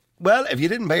 Well, if you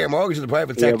didn't pay your mortgage in the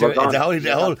private sector, it's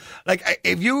the whole. Like,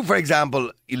 if you, for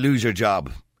example, you lose your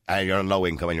job and you're on low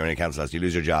income and you're in a council house, you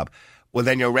lose your job, well,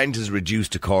 then your rent is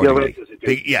reduced accordingly.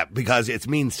 Because it's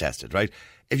means tested, right?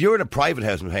 If you're in a private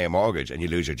house and pay a mortgage and you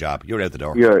lose your job, you're out the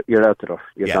door. You're out the door.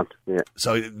 You're done. Yeah.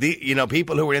 So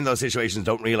people who are in those situations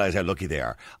don't realise how lucky they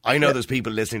are. I know there's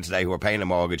people listening today who are paying a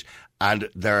mortgage and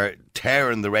they're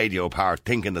tearing the radio apart,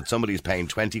 thinking that somebody's paying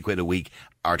 20 quid a week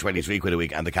or 23 quid a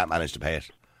week and they can't manage to pay it.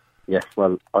 Yes,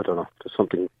 well, I don't know. There's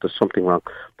something wrong.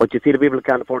 But you see the people who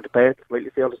can't afford to pay it. Wait,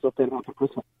 you see all the stuff they have for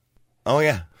Christmas. Oh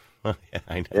yeah. Well, yeah,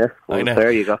 I know. Yeah, well, I know.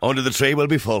 There you go. Under the tree will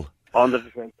be full. Under the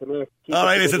tree. Come here. All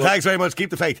right, listen, thanks very much. Keep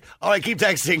the faith. All right, keep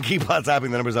texting, keep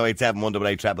WhatsApping. The number's 087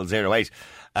 188 0008.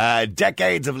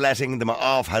 Decades of letting them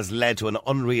off has led to an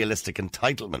unrealistic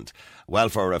entitlement.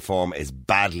 Welfare reform is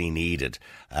badly needed.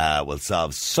 Will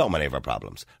solve so many of our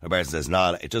problems. Robertson says,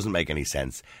 no, it doesn't make any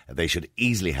sense. They should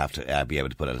easily have to be able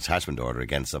to put an attachment order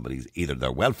against somebody's either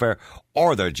their welfare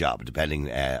or their job,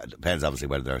 depends obviously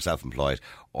whether they're self-employed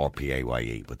or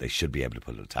PAYE, but they should be able to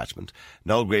put an attachment.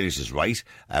 Noel Grealish is right.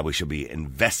 We should be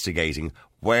investigating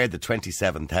where the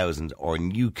 27,000 or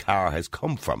new car has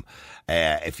come from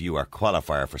if you are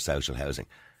qualifier for social housing.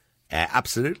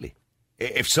 Absolutely.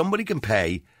 If somebody can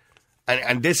pay,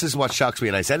 and this is what shocks me,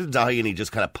 and I said it to Dahi and he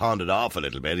just kind of pawned it off a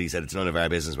little bit. He said it's none of our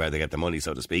business where they get the money,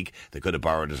 so to speak. They could have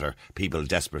borrowed it, or people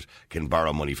desperate can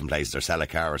borrow money from places or sell a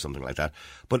car or something like that.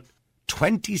 But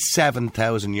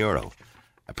 €27,000.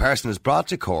 A person is brought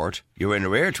to court, you're in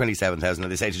arrear 27,000,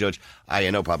 and they say to the judge,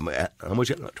 no problem. How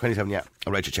much? 27, yeah.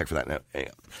 I'll write you a cheque for that now.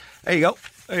 There you go.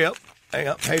 Hey,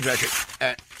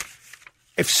 Director.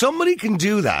 If somebody can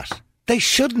do that, they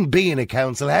shouldn't be in a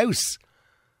council house.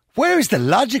 Where's the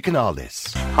logic in all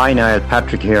this? Hi, Niall.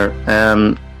 Patrick here.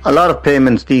 A lot of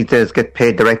payments these days get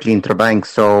paid directly into the bank,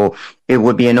 so it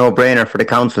would be a no-brainer for the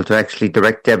council to actually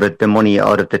direct debit the money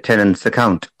out of the tenant's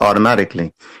account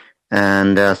automatically.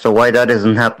 And so why that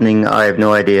isn't happening, I have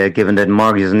no idea, given that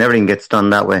mortgages and everything gets done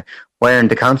that way. Why aren't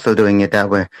the council doing it that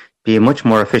way? Be a much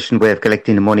more efficient way of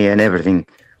collecting the money and everything.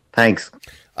 Thanks.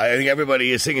 I think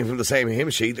everybody is singing from the same hymn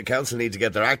sheet. The council need to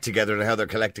get their act together on how they're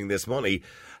collecting this money.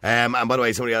 And by the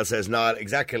way, somebody else says, not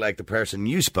exactly like the person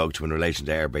you spoke to in relation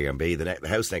to Airbnb. The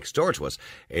house next door to us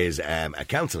is a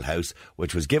council house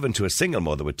which was given to a single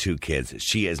mother with 2 kids.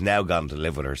 She has now gone to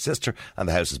live with her sister, and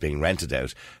the house is being rented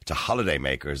out to holiday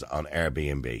makers on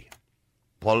Airbnb.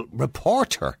 Well,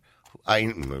 report her.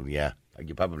 Yeah,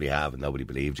 you probably have, and nobody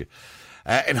believed you.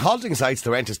 In halting sites,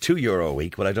 the rent is €2 a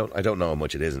week. Well, I don't know how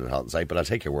much it is in a halting site, but I'll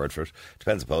take your word for it.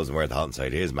 Depends, I suppose, on where the halting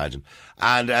site is, imagine.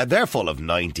 And they're full of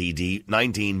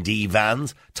 19D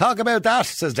vans. Talk about that,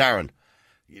 says Darren.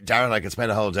 Darren, I could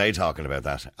spend a whole day talking about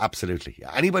that. Absolutely.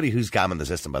 Anybody who's scamming the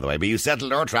system, by the way, be you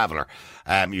settled or traveller,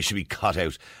 you should be cut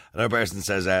out. Another person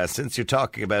says, since you're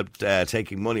talking about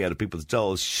taking money out of people's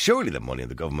doles, surely the money of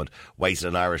the government wasted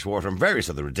on Irish water and various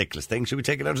other ridiculous things should be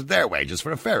taken out of their wages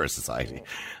for a fairer society.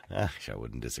 I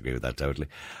wouldn't disagree with that totally.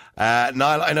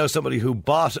 Niall, I know somebody who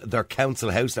bought their council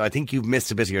house. Now, I think you've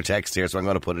missed a bit of your text here, so I'm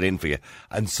going to put it in for you.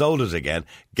 And sold it again.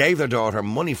 Gave their daughter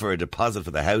money for a deposit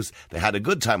for the house. They had a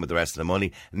good time with the rest of the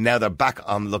money. Now they're back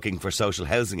on looking for social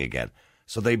housing again.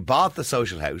 So they bought the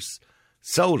social house,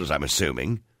 sold it, I'm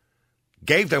assuming,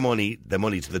 gave the money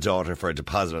to the daughter for a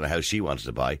deposit on a house she wanted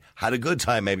to buy, had a good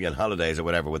time maybe on holidays or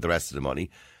whatever with the rest of the money,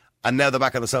 and now they're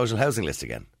back on the social housing list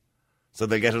again. So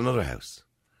they get another house.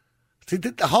 See,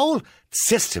 the whole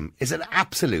system is an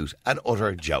absolute and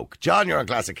utter joke. John, you're on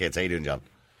Classic Kids. How you doing, John?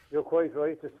 You're quite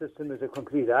right. The system is a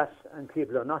complete ass, and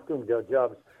people are not doing their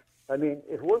jobs. I mean,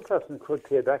 if one person could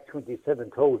pay back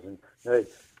 27,000, right,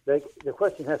 like, the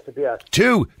question has to be asked.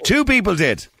 Two people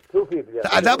did. 2 people, yeah.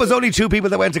 And that was only 2 people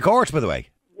that went to court, by the way.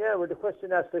 Yeah, well, the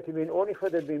question asked, like, I mean, only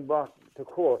if they'd been brought to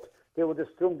court, they would have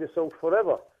strung this out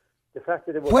forever. The fact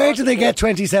that where do they get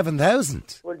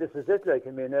 27,000? Well, this is it. Like,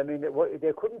 I mean,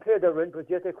 they couldn't pay their rent, but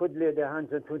yet they could lay their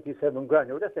hands on 27 grand.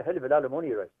 Now, that's a hell of a lot of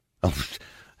money, right? Oh,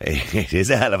 it is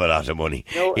a hell of a lot of money.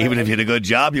 No, even if you had a good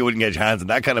job, you wouldn't get your hands on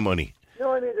that kind of money.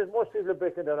 No, I mean, there's most people are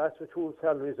breaking their ass with 2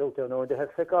 salaries out there now, and they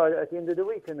have feck all at the end of the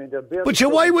week. I mean, they're barely. But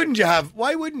why wouldn't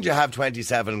you have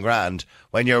 27 grand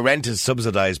when your rent is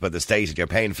subsidised by the state and you're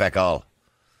paying feck all?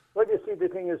 Well, you see, the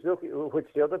thing is, look, which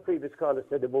the other previous caller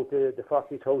said about the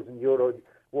 €40,000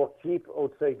 work cheap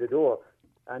outside the door.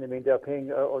 And I mean, they're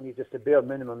paying only just a bare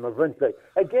minimum of rent. Like,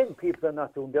 again, people are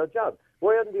not doing their job.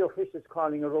 Why aren't the officials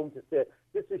calling around to say,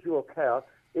 this is your car,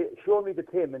 show me the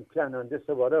payment plan on this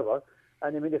or whatever?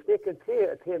 And I mean, if they can pay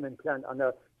a payment plan on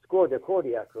a Skoda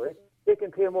Kodiaq, right, they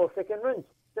can pay more fucking rent.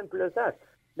 Simple as that.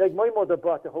 Like, my mother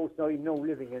bought the house now,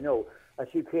 living, and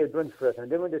she paid rent for it.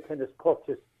 And then when the tennis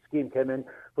purchase scheme came in,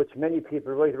 which many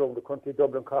people right around the country,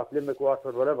 Dublin, Cork, Limerick,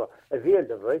 Waterford, whatever, availed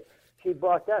of, right? She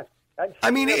bought that.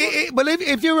 I mean,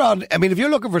 if you're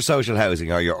looking for social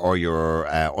housing or you're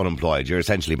unemployed, you're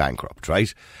essentially bankrupt,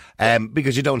 right?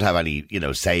 Because you don't have any,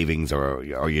 savings or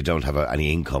you don't have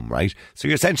any income, right? So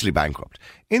you're essentially bankrupt.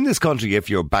 In this country, if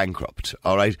you're bankrupt,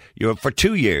 all right, for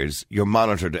 2 years, you're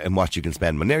monitored in what you can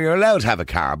spend. Now, you're allowed to have a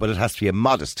car, but it has to be a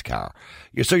modest car.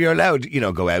 You're allowed,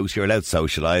 go out, you're allowed to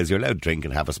socialise, you're allowed to drink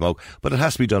and have a smoke, but it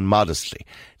has to be done modestly.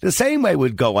 The same way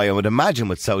would go, I would imagine,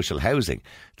 with social housing,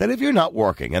 that if you're not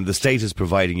working and the state is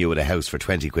providing you with a house for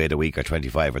 20 quid a week or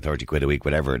 25 or 30 quid a week,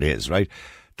 whatever it is, right?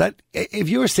 that if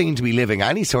you're seen to be living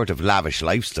any sort of lavish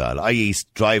lifestyle, i.e.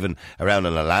 driving around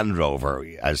in a Land Rover,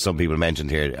 as some people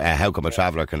mentioned here, how come a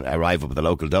traveller can arrive up at the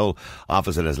local dole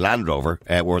office in his Land Rover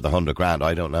worth 100 grand?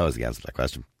 I don't know is the answer to that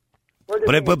question.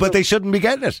 But they shouldn't be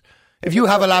getting it. If you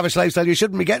have a lavish lifestyle, you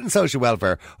shouldn't be getting social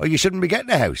welfare, or you shouldn't be getting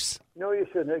a house. No, you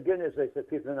shouldn't. Again, as I said,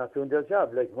 people are not doing their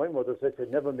job. Like my mother said,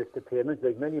 she'd never missed a payment.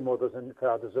 Like many mothers and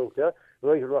fathers out there,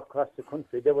 right across the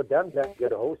country, they were damn glad to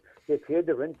get a house. They paid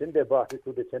the rent and they bought it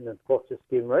through the tenant purchase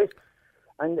scheme, right?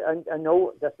 And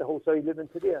now that's the house I live in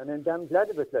today, and I'm damn glad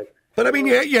of it. Like, but I mean,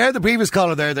 you heard the previous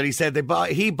caller there that he said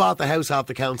he bought the house off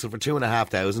the council for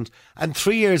 $2,500, and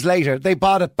 3 years later they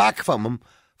bought it back from him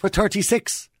for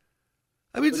 36.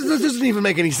 I mean, this doesn't even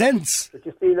make any sense. But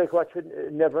you see, like, what should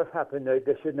never happen, they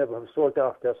should never have sold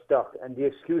off their stock. And the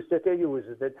excuse that they use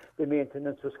is that the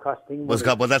maintenance was costing money.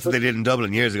 Well, that's what they did in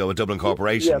Dublin years ago with Dublin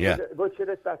Corporation, yeah. But should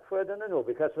it back further? No,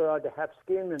 because for all the HAP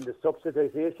scheme and the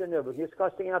subsidisation, everything, it's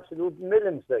costing absolute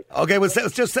millions. Like. Okay, we'll stay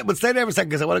there for a second,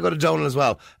 because I want to go to Donald as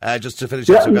well, just to finish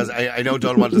up, because I know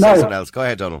Donald wanted to say something else. Go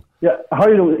ahead, Donald. Yeah, how are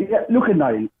you doing? Yeah, look at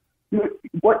Niall.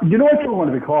 What you don't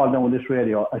want to be called now on this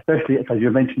radio, especially because you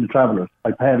mentioned the travellers,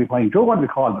 like Paddy Pine. You don't want to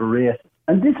be called the racist,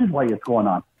 and this is why it's going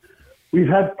on. We've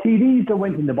had TDs that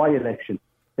went in the by-election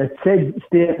that said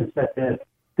statements that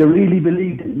they really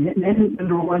believed it. And then they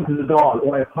were going to the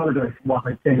door, I apologise for what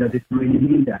I said, I didn't really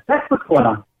mean that. That's what's going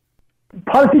on.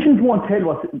 Politicians won't tell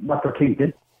what they're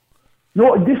thinking.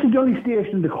 No, this is the only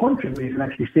station in the country where you can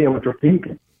actually say what you're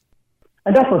thinking.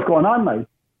 And that's what's going on now.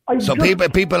 So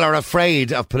people are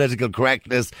afraid of political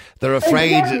correctness. They're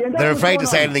afraid. Exactly, they're afraid to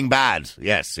say anything bad.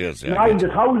 Yes. There's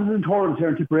houses in Torrance here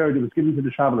in Tipperary that was given to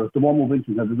the travellers. The one moved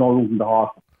into there's no room in the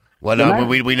horse. Well, no,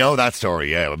 we know that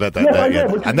story. Yeah, about that.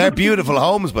 Yeah. And they're beautiful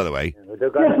homes, by the way. Yes,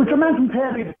 but your man from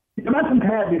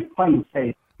Paddy is fine.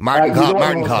 Say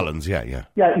Martin Collins. Yeah.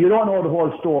 Yeah, you don't know the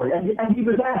whole story, and he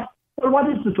was asked. Well, what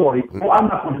is the story? Well, I'm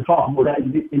not going to talk about that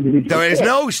individually. There is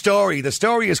no story. The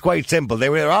story is quite simple. They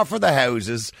were offered the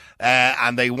houses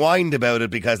and they whined about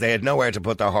it because they had nowhere to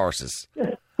put their horses.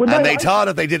 Yes. And they thought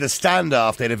if they did a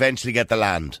standoff, they'd eventually get the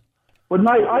land. But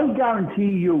now, I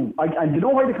guarantee you, and you know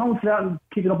why the council aren't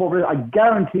kicking up over it? I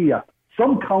guarantee you,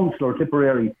 some councillor,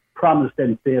 Tipperary, promised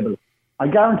them stable. I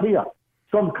guarantee you,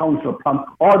 some councillor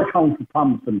or the council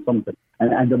promised them something,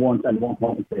 and they won't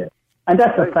want to say it. And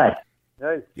that's a fact.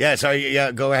 Right. Yeah, sorry,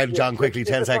 go ahead, John, quickly,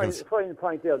 10 seconds. Fine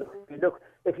point there. Look,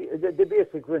 if the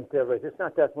basic rent there, right, it's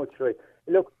not that much, right?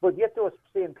 Look, but yet those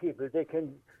same people, they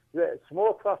can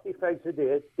smoke 40 fags a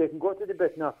day, they can go to the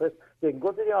betting office, they can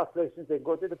go to the off license, they can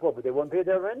go to the pub, but they won't pay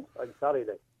their rent? I'm sorry,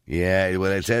 like. Yeah,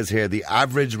 well, it says here the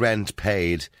average rent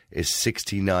paid is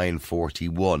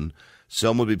 $69.41.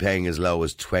 Some will be paying as low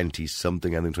as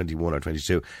 20-something, I think 21 or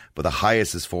 22, but the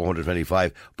highest is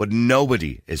 425. But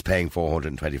nobody is paying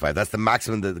 425. That's the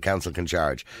maximum that the council can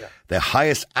charge. Yeah. The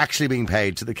highest actually being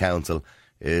paid to the council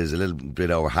is a little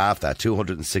bit over half that,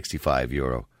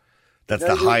 €265. That's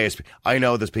the highest. I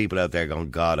know there's people out there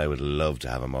going, God, I would love to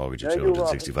have a mortgage of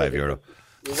 €265.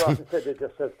 You often said it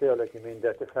yourself there, like, I mean,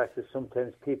 that the fact is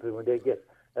sometimes people, when they get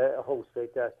a house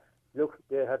like that, look,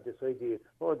 they have this idea,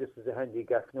 this is a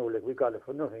handicap, no, like, we got it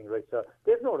for nothing, right? So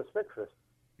they have no respect for it.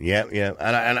 Yeah,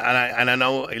 and I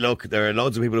know, look, there are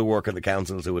loads of people who work at the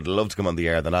councils who would love to come on the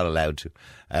air. They're not allowed to.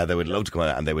 They would love to come on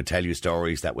and they would tell you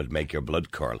stories that would make your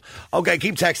blood curl. Okay,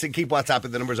 keep texting, keep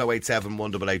WhatsApping. The number's 087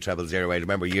 188 0008.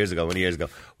 Remember, many years ago,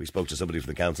 we spoke to somebody from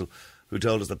the council who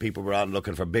told us that people were on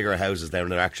looking for bigger houses than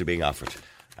they're actually being offered.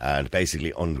 And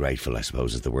basically ungrateful, I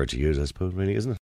suppose, is the word to use, really, isn't it?